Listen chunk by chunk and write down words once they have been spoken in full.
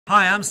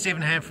Hi, I'm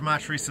Stephen Ham from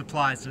Archery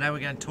Supplies. Today we're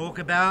going to talk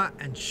about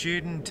and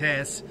shoot and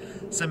test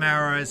some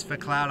arrows for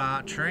Clout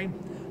Archery.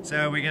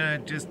 So we're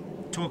going to just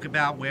talk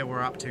about where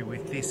we're up to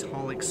with this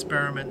whole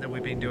experiment that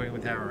we've been doing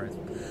with arrows.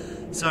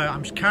 So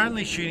I'm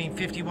currently shooting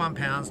 51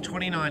 pounds,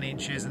 29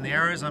 inches, and the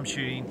arrows I'm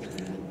shooting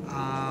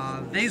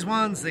these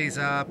ones. These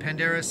are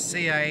Pandarus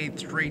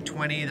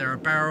CA320. They're a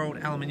barreled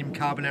aluminium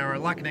carbon arrow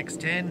like an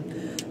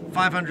X10,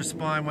 500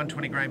 spine,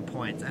 120 grain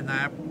points, and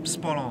they're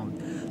spot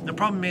on. The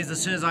problem is,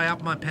 as soon as I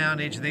up my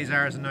poundage, these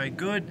arrows are no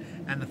good,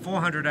 and the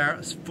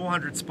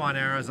 400 spine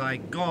arrows I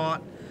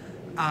got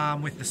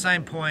with the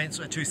same points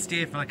are too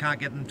stiff and I can't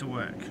get them to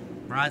work.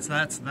 Right, so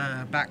that's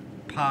the back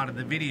part of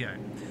the video.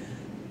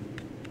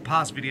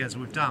 Past videos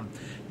we've done.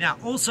 Now,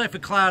 also for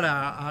Clout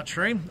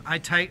Archery, I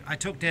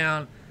took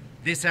down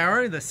this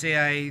arrow, the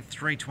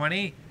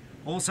CA320,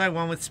 also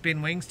one with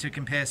spin wings to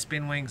compare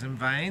spin wings and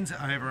vanes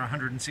over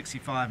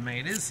 165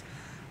 meters.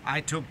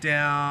 I took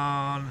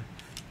down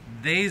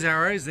these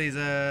arrows. These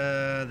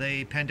are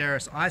the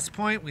Pandarus Ice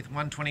Point with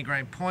 120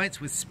 grain points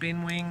with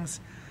spin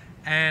wings,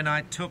 and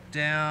I took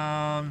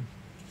down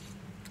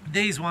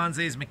these ones,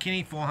 these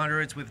McKinney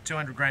 400s with a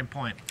 200 grain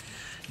point.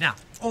 Now,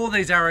 all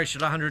these arrows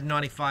shot about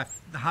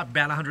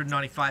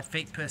 195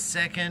 feet per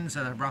second,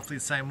 so they're roughly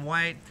the same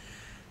weight.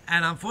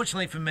 And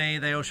unfortunately for me,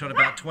 they all shot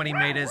about 20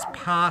 meters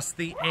past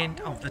the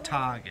end of the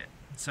target.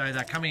 So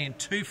they're coming in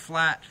too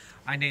flat.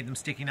 I need them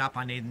sticking up.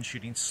 I need them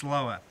shooting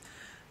slower.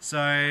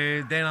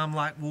 So then I'm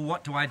like, well,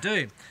 what do I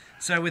do?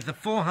 So with the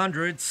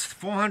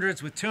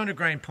 400s with 200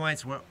 grain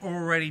points were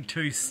already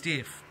too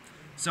stiff.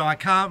 So I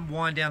can't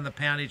wind down the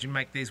poundage and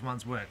make these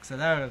ones work. So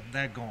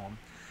they're gone.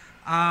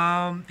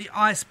 The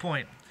Ice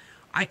Point,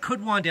 I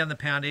could wind down the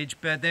poundage,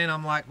 but then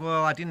I'm like,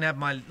 well, I didn't have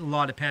my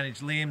lighter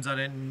poundage limbs. I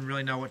didn't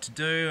really know what to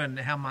do and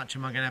how much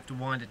am I going to have to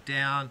wind it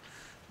down.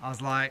 I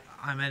was like,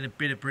 I'm in a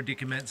bit of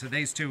predicament. So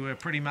these two were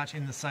pretty much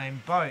in the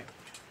same boat.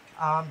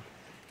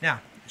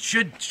 Now,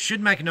 should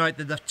make a note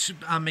that the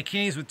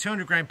McKinneys with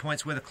 200 grain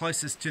points were the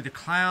closest to the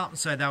Clout,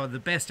 so they were the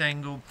best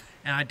angle.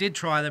 And I did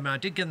try them and I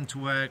did get them to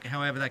work.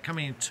 However, they're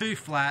coming in too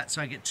flat,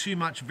 so I get too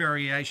much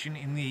variation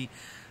in the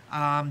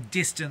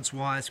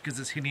distance-wise because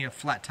it's hitting a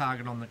flat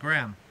target on the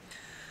ground.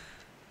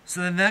 So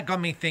then that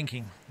got me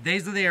thinking.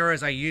 These are the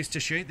arrows I used to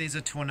shoot. These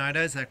are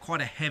Tornadoes. They're quite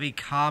a heavy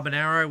carbon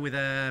arrow with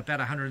about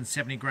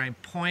 170 grain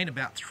point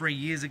about 3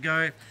 years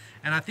ago.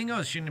 And I think I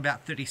was shooting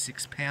about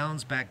 36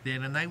 pounds back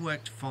then, and they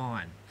worked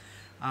fine.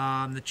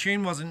 The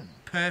tune wasn't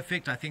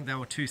perfect. I think they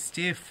were too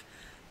stiff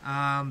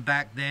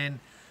back then.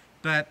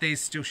 But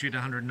these still shoot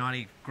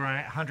 190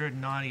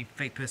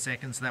 feet per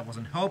second, so that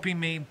wasn't helping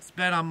me.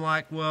 But I'm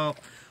like, well,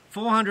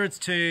 400's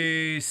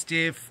too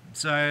stiff,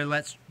 so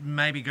let's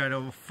maybe go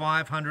to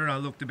 500. I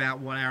looked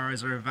about what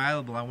arrows are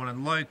available. I wanted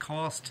low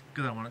cost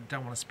because I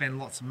don't want to spend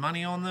lots of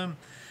money on them.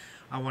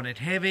 I wanted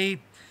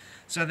heavy.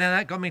 So then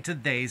that got me to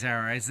these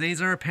arrows.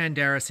 These are a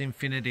Pandarus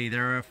Infinity.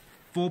 They're a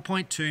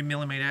 4.2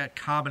 millimeter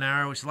carbon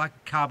arrow, which is like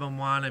a Carbon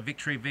 1, a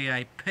Victory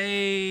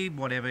VAP,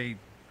 whatever,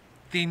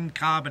 thin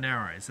carbon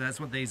arrows. So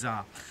that's what these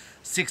are.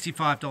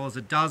 $65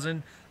 a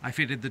dozen. I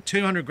fitted the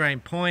 200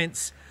 grain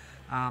points.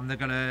 They've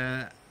got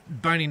a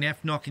bony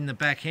F knock in the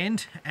back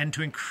end, and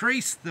to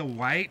increase the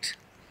weight,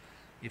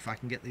 if I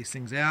can get these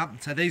things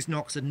out, so these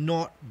knocks are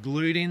not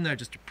glued in, they're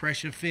just a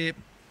pressure fit.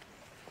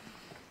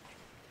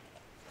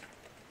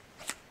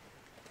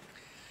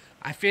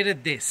 I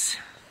fitted this.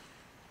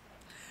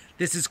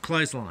 This is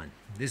clothesline.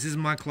 This is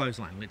my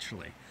clothesline,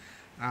 literally.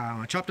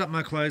 I chopped up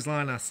my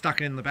clothesline, I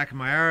stuck it in the back of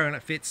my arrow, and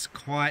it fits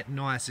quite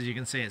nice. As you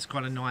can see, it's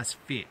quite a nice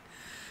fit.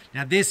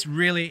 Now this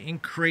really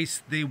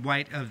increased the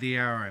weight of the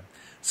arrow.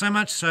 So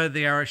much so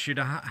the arrow shoot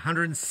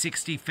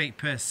 160 feet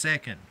per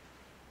second.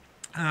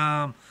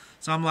 So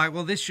I'm like,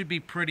 well, this should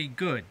be pretty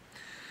good.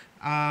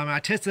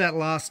 I tested that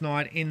last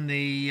night in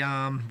the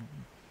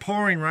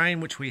pouring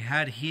rain, which we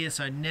had here.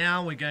 So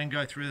now we're going to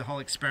go through the whole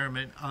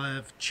experiment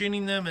of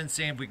tuning them and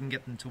seeing if we can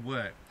get them to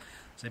work.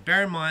 So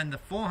bear in mind the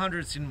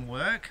 400s didn't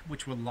work,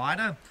 which were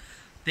lighter.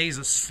 These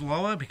are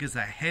slower because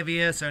they're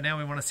heavier. So now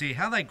we want to see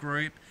how they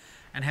group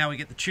and how we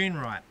get the tune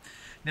right.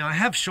 Now I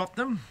have shot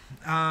them.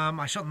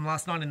 I shot them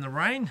last night in the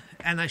rain,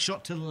 and they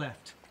shot to the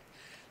left.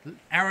 The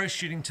arrows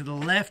shooting to the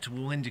left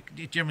will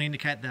generally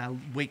indicate the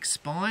weak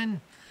spine.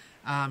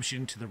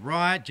 Shooting to the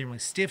right, generally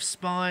stiff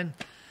spine.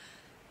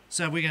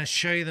 So we're going to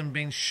show you them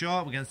being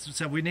shot.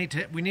 So we need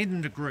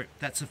them to group.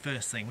 That's the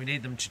first thing. We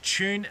need them to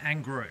tune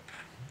and group.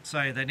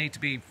 So they need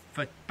to be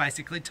for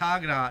basically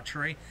target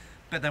archery,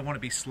 but they want to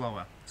be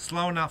slower.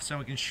 Slow enough so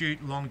we can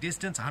shoot long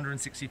distance,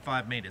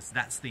 165 meters.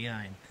 That's the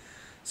aim.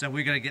 So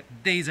we're going to get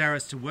these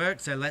arrows to work.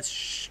 So let's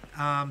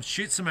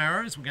shoot some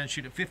arrows. We're going to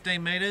shoot at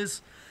 15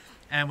 meters,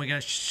 and we're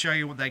going to show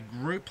you what they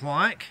group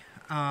like.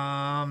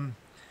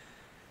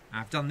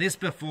 I've done this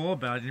before,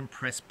 but I didn't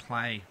press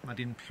play. I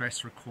didn't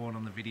press record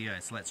on the video,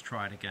 so let's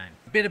try it again.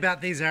 A bit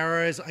about these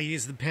arrows, I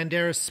use the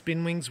Panderos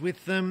spin wings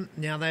with them.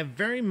 Now they're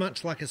very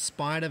much like a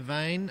spider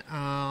vane.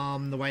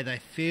 The way they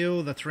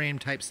feel, the 3M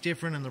tape's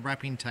different and the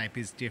wrapping tape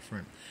is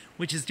different,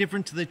 which is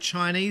different to the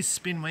Chinese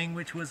spin wing,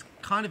 which was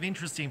kind of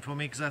interesting for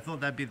me because I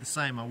thought they'd be the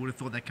same. I would have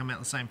thought they'd come out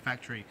the same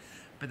factory,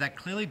 but they're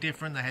clearly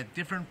different. They had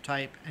different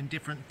tape and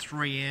different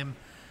 3M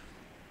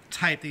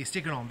tape that you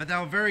stick it on, but they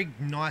were very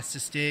nice to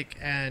stick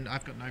and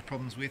I've got no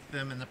problems with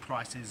them, and the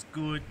price is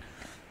good.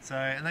 So,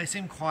 and they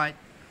seem quite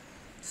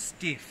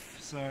stiff,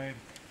 so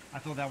I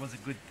thought that was a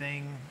good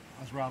thing.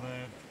 I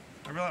rather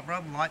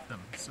like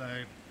them. So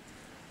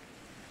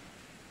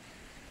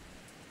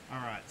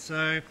alright,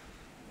 so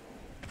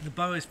the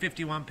bow is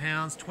 51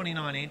 pounds,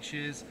 29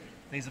 inches.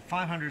 These are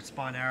 500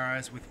 spine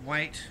arrows with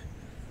weight.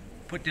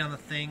 Put down the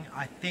thing,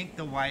 I think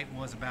the weight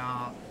was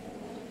about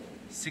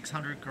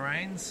 600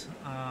 grains,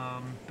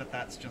 but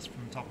that's just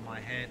from the top of my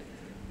head.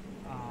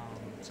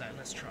 So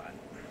let's try it.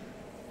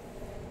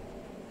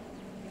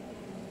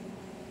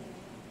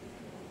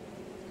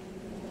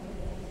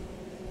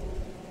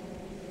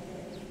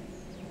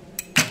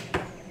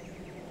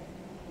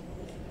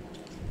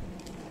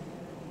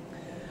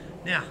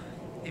 Now,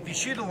 if you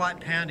shoot a light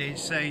poundage,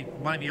 say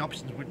one of the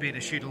options would be to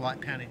shoot a light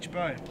poundage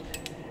bow,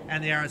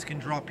 and the arrows can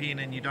drop in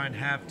and you don't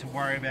have to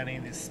worry about any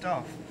of this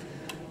stuff.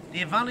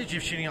 The advantage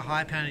of shooting a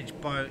high poundage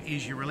bow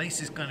is your release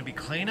is going to be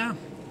cleaner,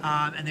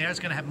 and the arrow's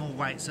going to have more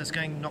weight, so it's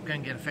not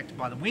going to get affected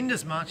by the wind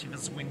as much if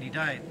it's a windy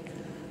day.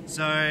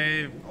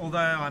 So although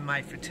I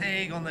may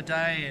fatigue on the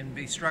day and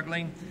be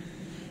struggling,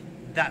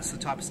 that's the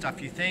type of stuff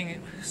you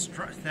think.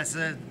 That's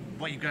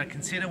what you've got to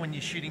consider when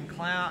you're shooting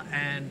Clout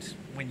and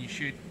when you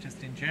shoot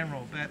just in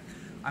general. But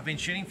I've been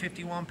shooting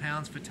 51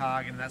 pounds for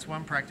target, and that's what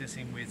I'm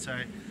practicing with,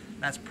 so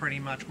that's pretty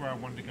much where I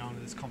wanted to go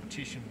into this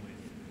competition with.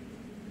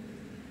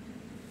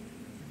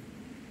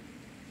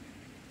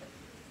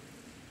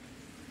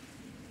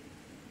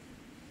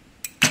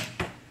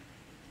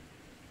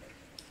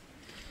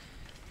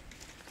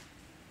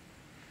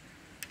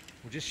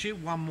 We'll just shoot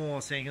one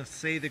more so you can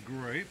see the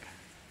group.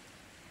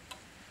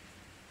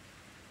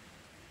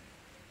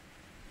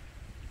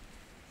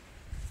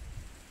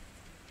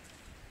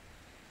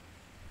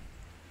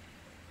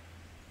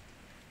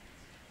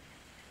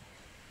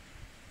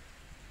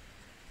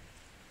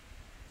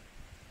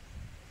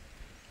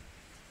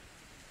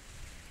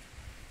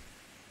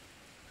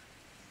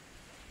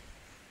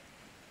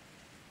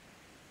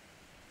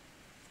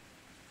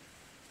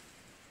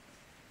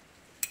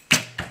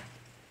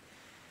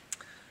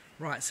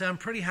 Right, so I'm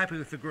pretty happy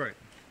with the group.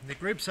 The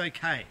group's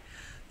okay.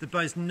 The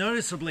bow's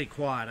noticeably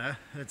quieter.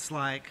 It's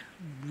like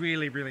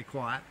really, really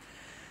quiet.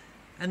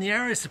 And the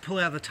arrows to pull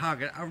out of the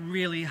target are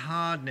really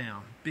hard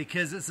now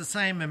because it's the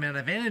same amount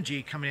of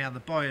energy coming out of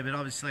the bow, but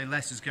obviously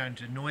less is going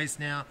to noise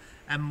now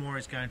and more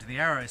is going to the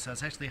arrow, so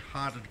it's actually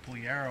harder to pull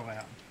your arrow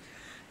out.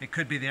 It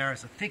could be the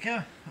arrows are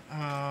thicker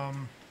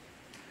than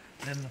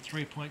the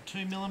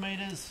 3.2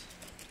 millimeters.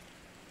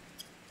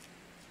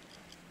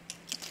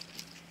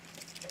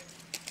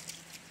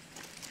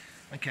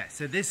 Okay,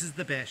 so this is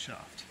the bear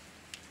shaft.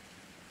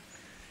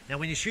 Now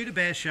when you shoot a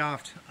bear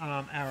shaft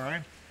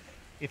arrow,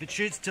 if it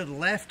shoots to the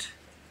left,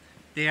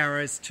 the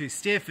arrow is too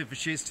stiff. If it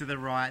shoots to the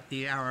right,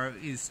 the arrow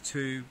is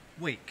too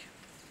weak.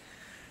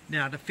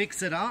 Now to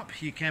fix it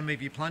up, you can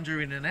move your plunger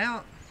in and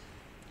out,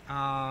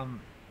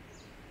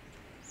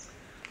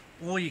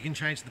 or you can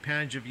change the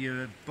poundage of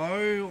your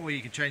bow, or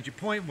you can change your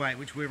point weight,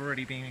 which we've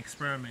already been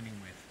experimenting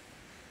with.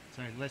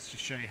 So let's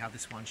just show you how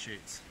this one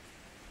shoots.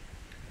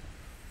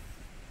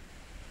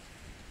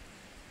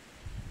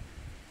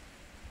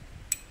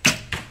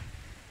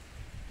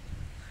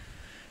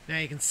 Now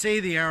you can see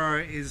the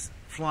arrow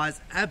flies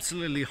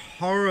absolutely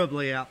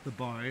horribly out the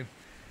bow,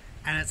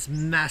 and it's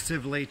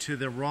massively to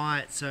the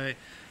right. So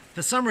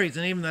for some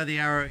reason, even though the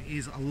arrow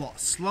is a lot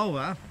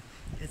slower,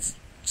 it's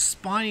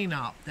spining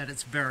up that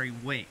it's very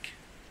weak.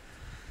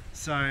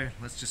 So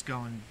let's just go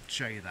and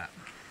show you that.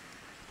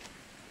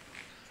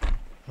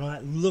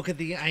 Right, look at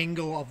the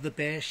angle of the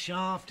bear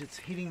shaft. It's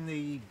hitting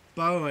the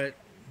bow at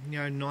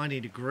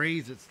 90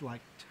 degrees. It's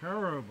like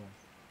terrible.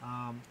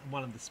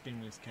 One of the spin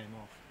wheels came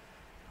off.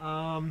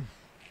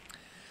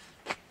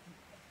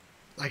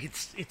 Like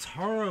it's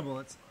horrible.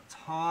 It's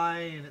high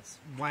and it's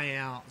way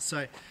out.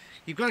 So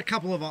you've got a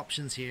couple of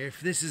options here.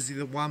 If this is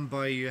the one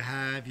bow you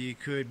have, you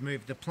could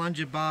move the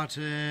plunger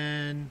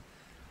button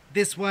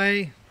this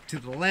way to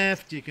the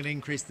left. You can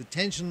increase the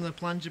tension of the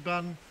plunger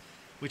button,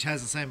 which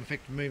has the same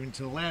effect of moving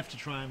to the left to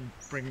try and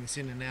bring this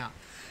in and out.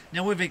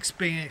 Now we've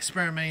been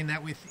experimenting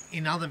that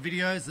in other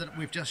videos that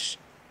we've just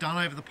done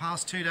over the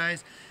past 2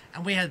 days,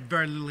 and we had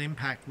very little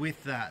impact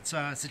with that. So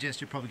I suggest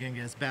you're probably going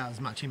to get about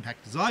as much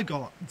impact as I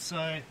got.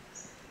 So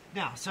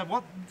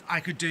what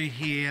I could do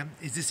here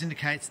is this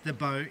indicates the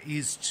bow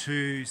is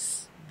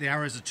the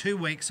arrows are too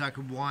weak, so I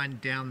could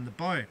wind down the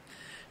bow.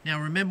 Now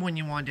remember, when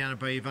you wind down a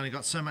bow, you've only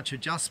got so much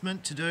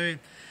adjustment to do,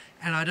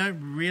 and I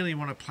don't really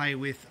want to play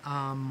with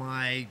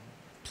my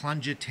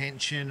plunger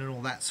tension and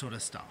all that sort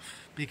of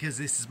stuff because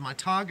this is my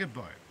target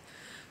bow.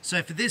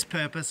 So for this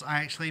purpose,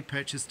 I actually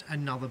purchased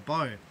another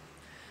bow,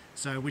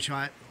 so which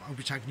I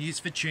can use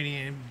for tuning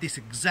in this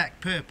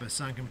exact purpose,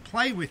 so I can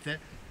play with it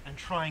and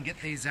try and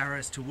get these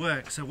arrows to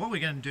work. So what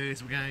we're going to do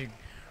is we're going to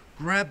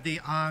grab the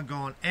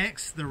Argon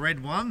X, the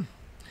red one,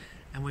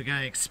 and we're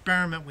going to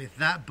experiment with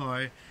that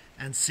bow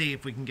and see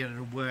if we can get it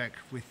to work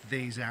with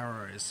these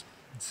arrows.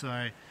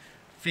 So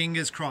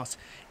fingers crossed.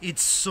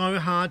 It's so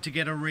hard to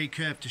get a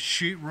recurve to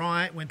shoot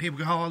right when people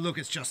go, oh look,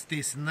 it's just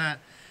this and that.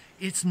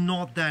 It's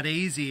not that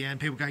easy, and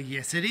people go,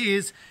 yes it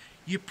is.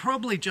 You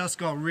probably just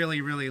got really,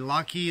 really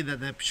lucky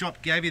that the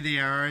shop gave you the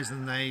arrows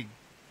and they,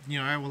 you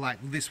know, were like,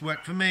 this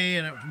worked for me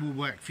and it will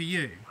work for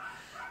you.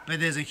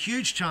 But there's a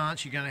huge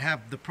chance you're going to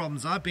have the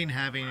problems I've been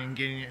having in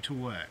getting it to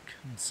work.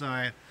 And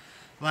so,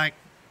 like,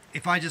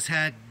 if I just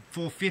had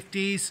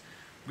 450s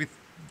with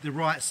the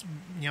right,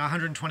 you know,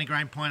 120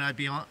 grain point, I'd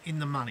be in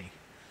the money.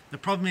 The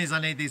problem is I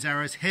need these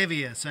arrows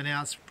heavier, so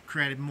now it's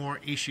created more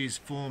issues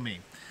for me.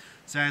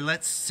 So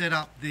let's set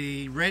up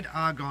the red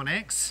Argon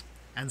X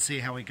and see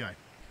how we go.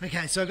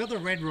 Okay, so I've got the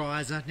red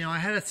riser. Now I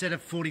had a set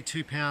of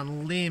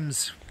 42-pound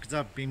limbs because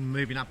I've been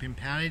moving up in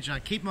poundage, and I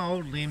keep my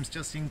old limbs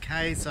just in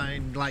case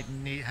I like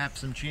have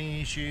some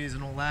tuning issues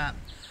and all that.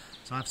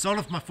 So I've sold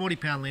off my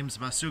 40-pound limbs,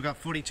 but I've still got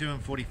 42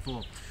 and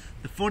 44.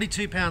 The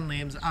 42-pound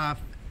limbs are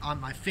on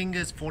my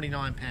fingers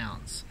 49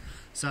 pounds.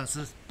 So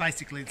it's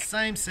basically the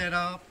same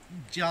setup,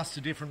 just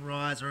a different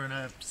riser and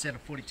a set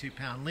of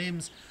 42-pound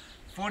limbs.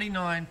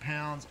 49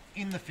 pounds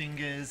in the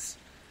fingers,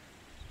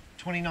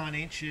 29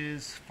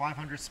 inches,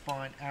 500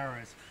 spine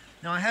arrows.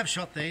 Now I have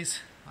shot these.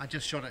 I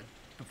just shot it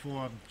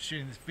before I'm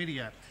shooting this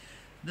video.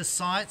 The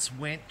sights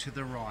went to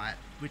the right,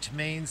 which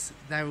means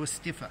they were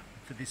stiffer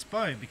for this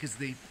bow because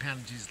the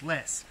poundage is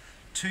less.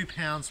 2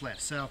 pounds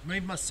left. So I've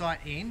moved my sight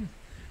in,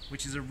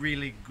 which is a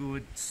really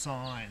good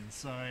sign.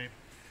 So,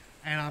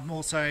 and I'm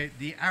also,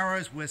 the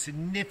arrows were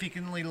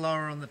significantly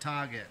lower on the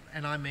target,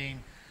 and I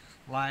mean,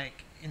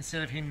 like,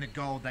 instead of hitting the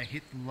gold, they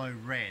hit the low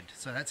red.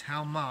 So that's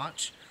how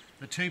much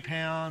the 2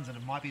 pounds, and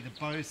it might be the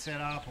bow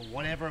setup or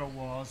whatever it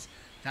was,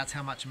 that's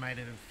how much it made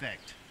an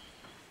effect.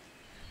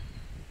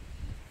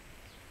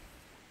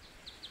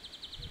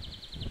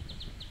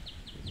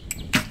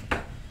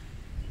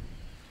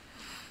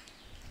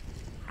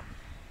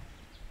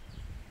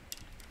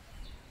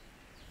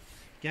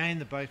 Again,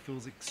 the bow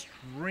feels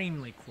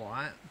extremely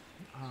quiet.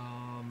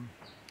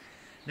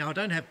 Now I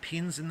don't have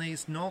pins in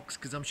these nocks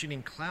because I'm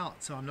shooting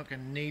Clout, so I'm not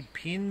going to need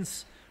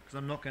pins because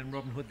I'm not going to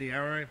Robin Hood the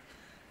arrow.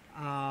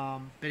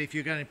 But if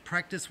you're going to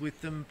practice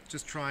with them,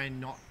 just try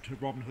not to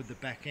Robin Hood the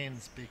back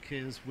ends,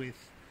 because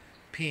with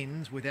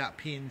pins, without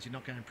pins, you're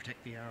not going to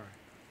protect the arrow.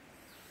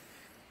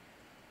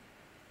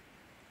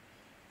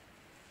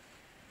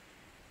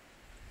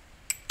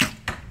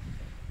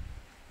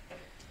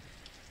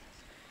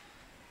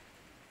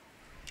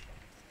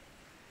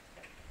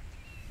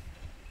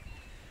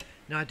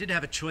 Now I did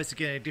have a choice of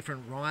getting a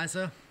different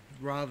riser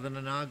rather than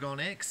an Argon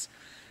X,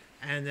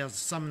 and there was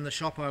some in the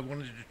shop I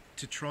wanted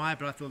to try,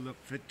 but I thought, look,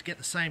 to get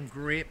the same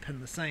grip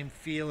and the same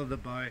feel of the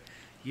bow,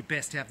 you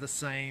best have the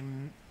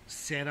same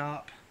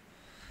setup.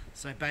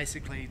 So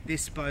basically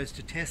this bow's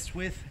to test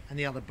with and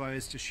the other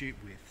bow's to shoot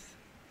with.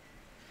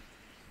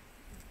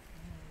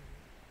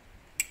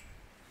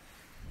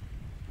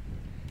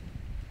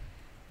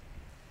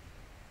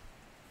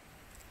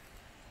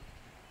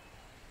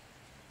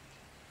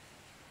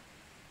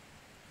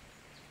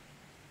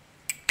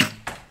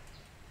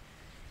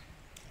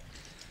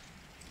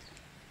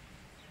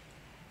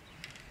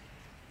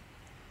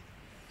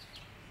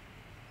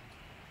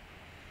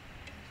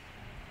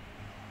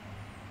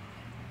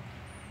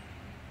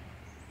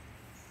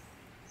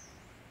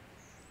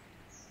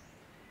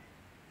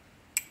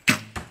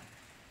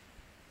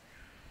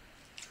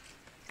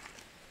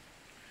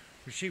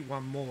 We'll shoot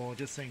one more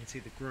just so you can see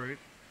the group.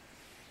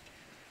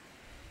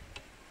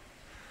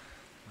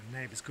 My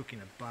neighbour's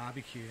cooking a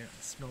barbecue. It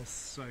smells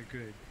so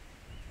good.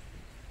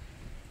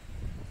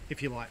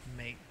 If you like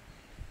meat.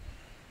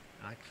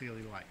 I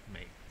clearly like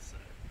meat, so.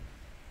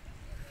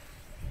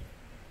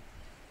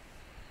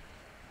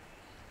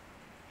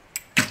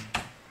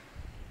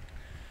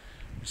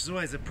 Which is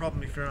always a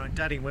problem if you're on a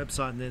dating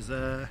website and there's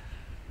a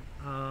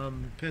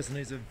person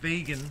who's a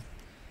vegan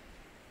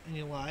and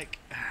you're like,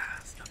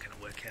 it's not going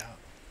to work out.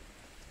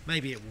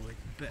 Maybe it would,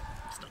 but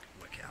it's not going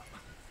to work out.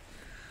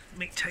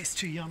 Meat tastes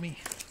too yummy.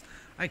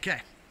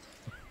 Okay.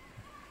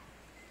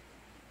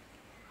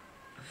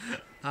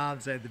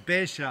 So the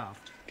bear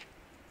shaft.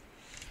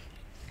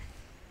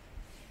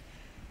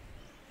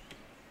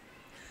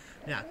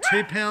 Now,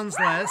 2 pounds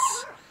less.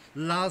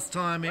 Last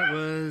time it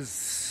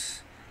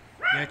was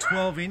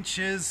 12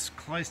 inches,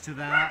 close to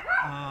that,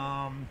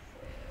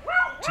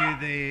 to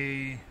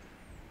the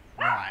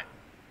right.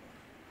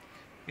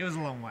 It was a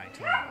long way to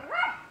the right.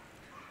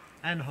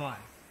 And high.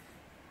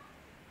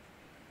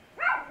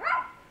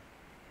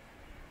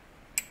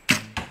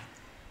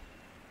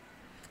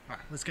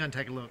 Alright, let's go and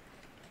take a look.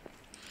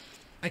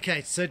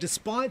 Okay, so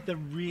despite the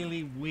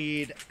really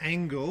weird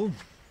angle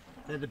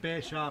that the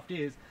bear shaft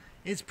is,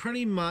 it's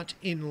pretty much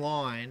in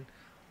line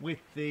with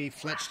the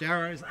fletched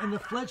arrows, and the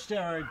fletched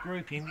arrow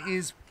grouping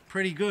is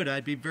pretty good.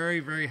 I'd be very,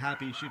 very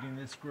happy shooting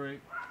this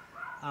group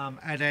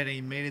at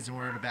 18 meters, and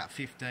we're at about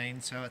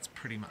 15, so it's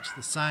pretty much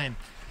the same.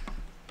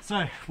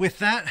 So with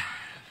that,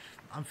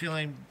 I'm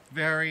feeling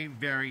very,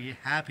 very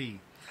happy.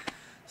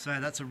 So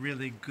that's a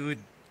really good,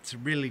 it's a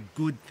really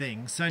good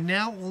thing. So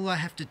now all I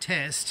have to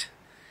test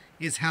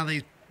is how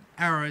these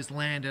arrows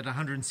land at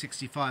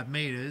 165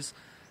 meters,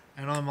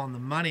 and I'm on the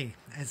money.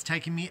 It's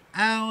taken me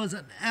hours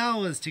and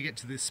hours to get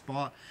to this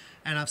spot,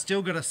 and I've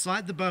still got to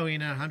sight the bow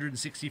in at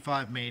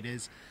 165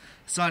 meters,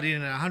 sight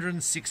in at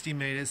 160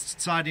 meters,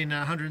 sight in at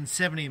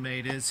 170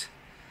 meters.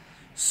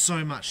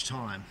 So much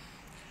time.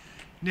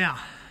 Now,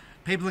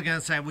 people are going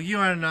to say, well, you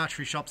own an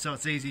archery shop, so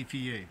it's easy for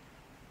you.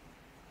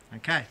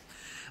 Okay.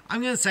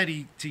 I'm going to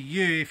say to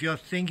you, if you're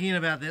thinking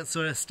about that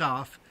sort of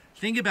stuff,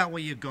 think about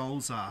what your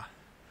goals are.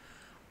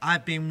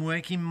 I've been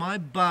working my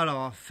butt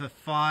off for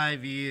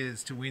 5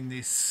 years to win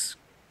this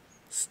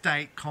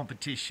state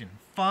competition.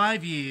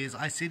 5 years,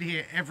 I sit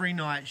here every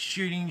night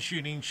shooting,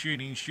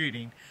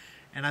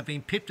 and I've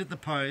been pipped at the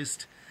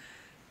post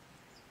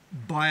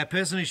by a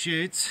person who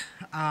shoots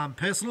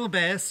personal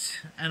best,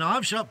 and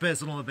I've shot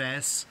personal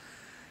best,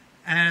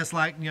 and it's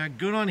like, you know,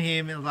 good on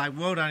him. It's like,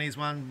 well done, he's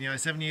won, you know,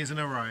 7 years in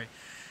a row.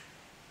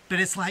 But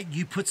it's like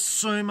you put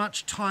so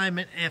much time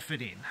and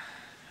effort in,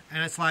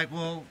 and it's like,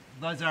 well,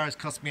 those arrows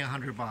cost me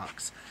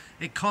 $100.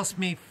 It cost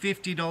me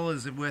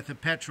 $50 worth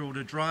of petrol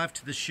to drive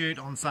to the shoot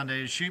on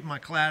Sunday to shoot my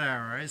Clout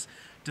arrows,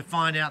 to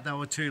find out they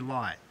were too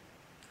light.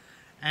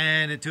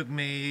 And it took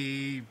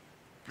me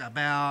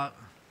about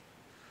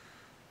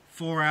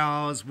 4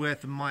 hours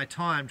worth of my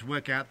time to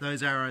work out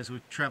those arrows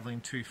were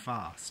traveling too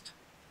fast.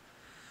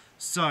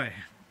 So,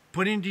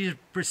 put into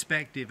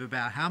perspective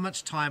about how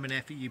much time and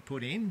effort you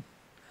put in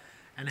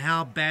and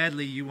how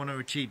badly you want to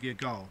achieve your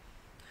goal.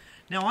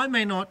 Now, I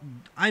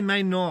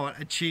may not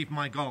achieve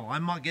my goal. I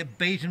might get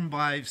beaten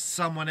by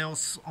someone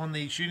else on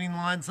the shooting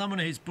line, someone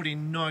who's put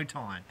in no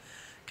time.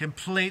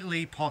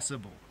 Completely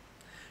possible.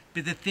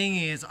 But the thing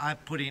is,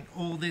 I've put in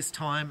all this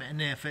time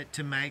and effort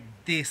to make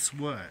this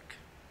work.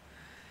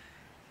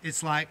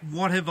 It's like,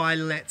 what have I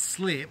let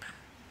slip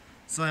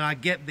so that I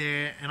get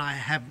there and I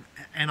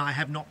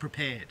have not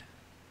prepared?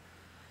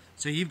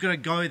 So you've got to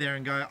go there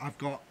and go, I've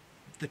got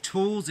the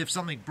tools if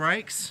something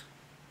breaks,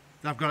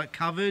 I've got it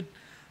covered.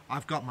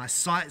 I've got my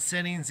sight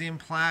settings in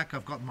plaque,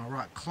 I've got my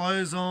right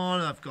clothes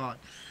on, I've got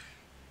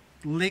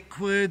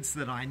liquids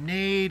that I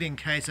need in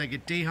case I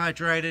get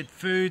dehydrated,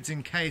 foods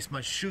in case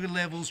my sugar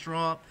levels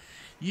drop.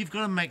 You've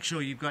got to make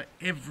sure you've got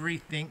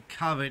everything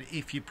covered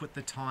if you put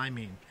the time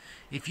in.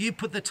 If you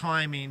put the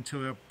time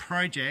into a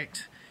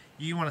project,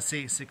 you want to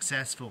see it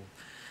successful.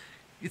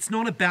 It's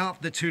not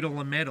about the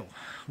 $2 medal,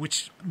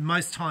 which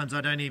most times I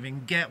don't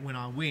even get when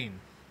I win,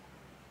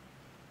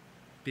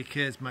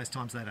 because most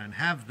times they don't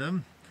have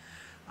them.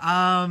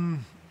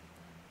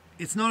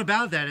 It's not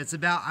about that. It's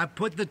about, I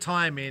put the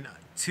time in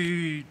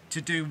to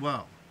do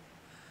well.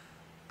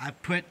 I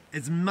put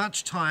as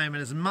much time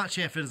and as much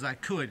effort as I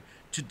could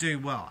to do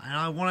well, and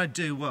I want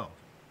to do well.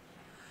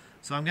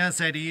 So I'm going to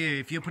say to you,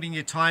 if you're putting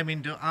your time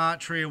into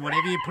archery or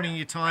whatever you're putting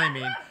your time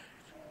in,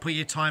 put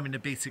your time in to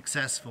be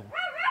successful.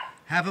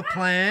 Have a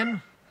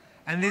plan,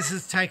 and this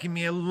has taken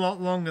me a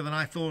lot longer than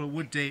I thought it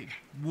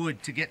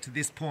would to get to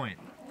this point.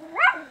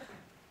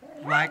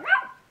 Like,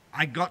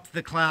 I got to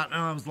the Clout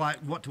and I was like,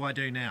 what do I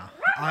do now?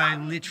 I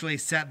literally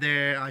sat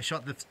there, I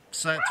shot the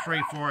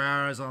 3-4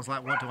 arrows, I was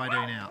like, what do I do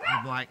now?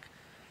 I'm like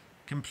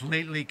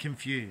completely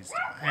confused.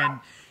 And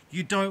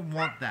you don't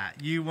want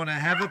that. You want to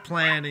have a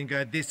plan and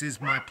go, this is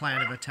my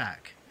plan of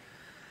attack.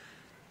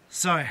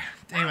 So,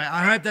 anyway,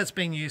 I hope that's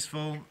been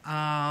useful.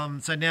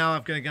 So now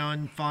I've got to go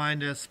and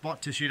find a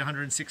spot to shoot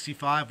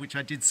 165, which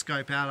I did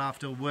scope out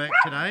after work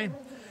today.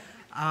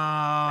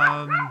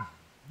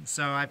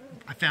 So I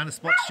found a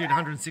spot to shoot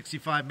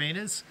 165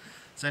 meters.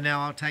 So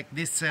now I'll take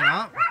this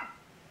setup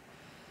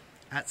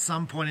at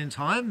some point in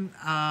time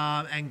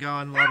and go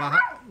and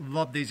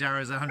lob these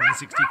arrows at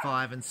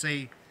 165 and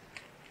see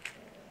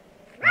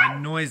my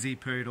noisy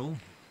poodle.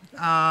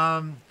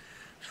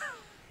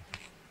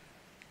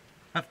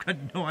 I've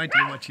got no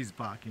idea what she's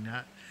barking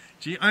at.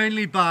 She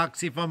only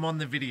barks if I'm on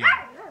the video,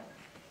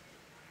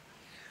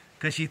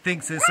 because she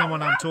thinks there's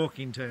someone I'm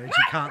talking to and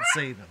she can't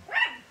see them.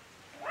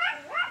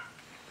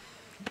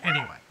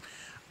 Anyway,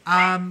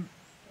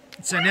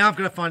 so now I've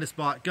got to find a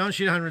spot, go and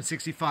shoot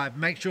 165,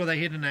 make sure they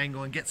hit an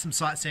angle and get some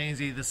sight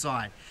settings either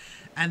side.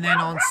 And then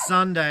on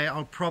Sunday,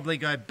 I'll probably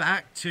go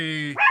back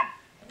to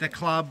the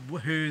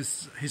club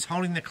who's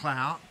holding the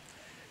Clout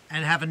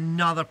and have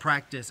another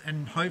practice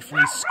and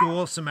hopefully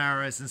score some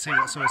arrows and see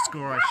what sort of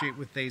score I shoot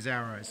with these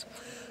arrows.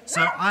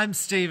 So I'm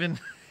Stephen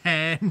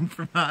Hand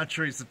from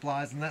Archery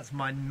Supplies, and that's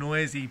my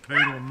noisy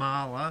poodle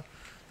Marla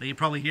that you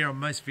probably hear on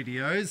most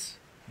videos.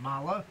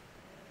 Marla.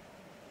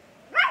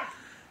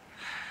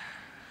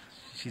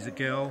 She's a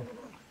girl.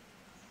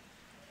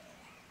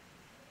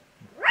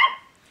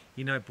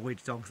 You know, boy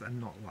dogs are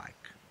not like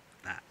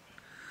that.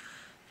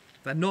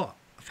 They're not.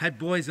 I've had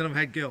boys and I've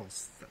had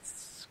girls.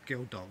 That's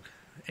girl dog.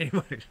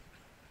 Anyway.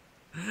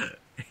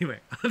 Anyway,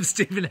 I'm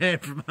Stephen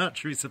Hand from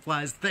Archery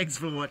Supplies. Thanks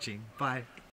for watching. Bye.